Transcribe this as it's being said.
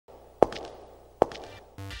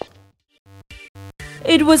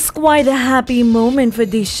It was quite a happy moment for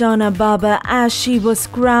Deshauna Barber as she was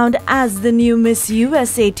crowned as the new Miss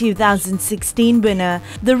USA 2016 winner.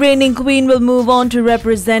 The reigning queen will move on to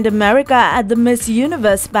represent America at the Miss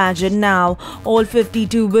Universe pageant now. All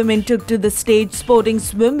 52 women took to the stage sporting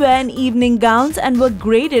swimwear and evening gowns and were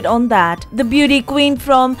graded on that. The beauty queen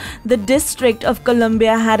from the District of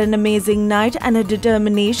Columbia had an amazing night, and her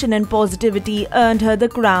determination and positivity earned her the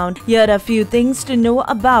crown. Here are a few things to know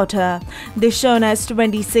about her. Deshauna is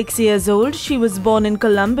 26 years old. She was born in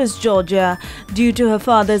Columbus, Georgia. Due to her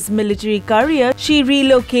father's military career, she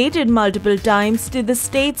relocated multiple times to the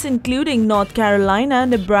states including North Carolina,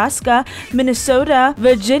 Nebraska, Minnesota,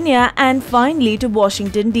 Virginia, and finally to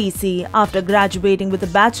Washington, D.C. After graduating with a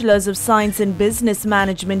Bachelor's of Science in Business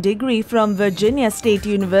Management degree from Virginia State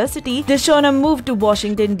University, Deshauna moved to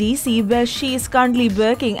Washington, D.C., where she is currently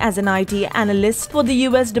working as an IT analyst for the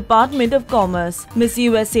U.S. Department of Commerce. Miss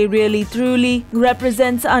USA really truly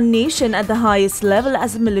represents our nation at the highest level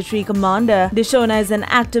as a military commander. Deshauna is an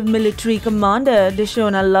active military commander.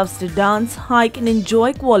 Deshauna loves to dance, hike, and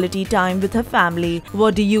enjoy quality time with her family.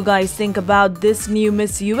 What do you guys think about this new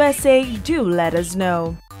Miss USA? Do let us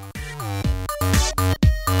know.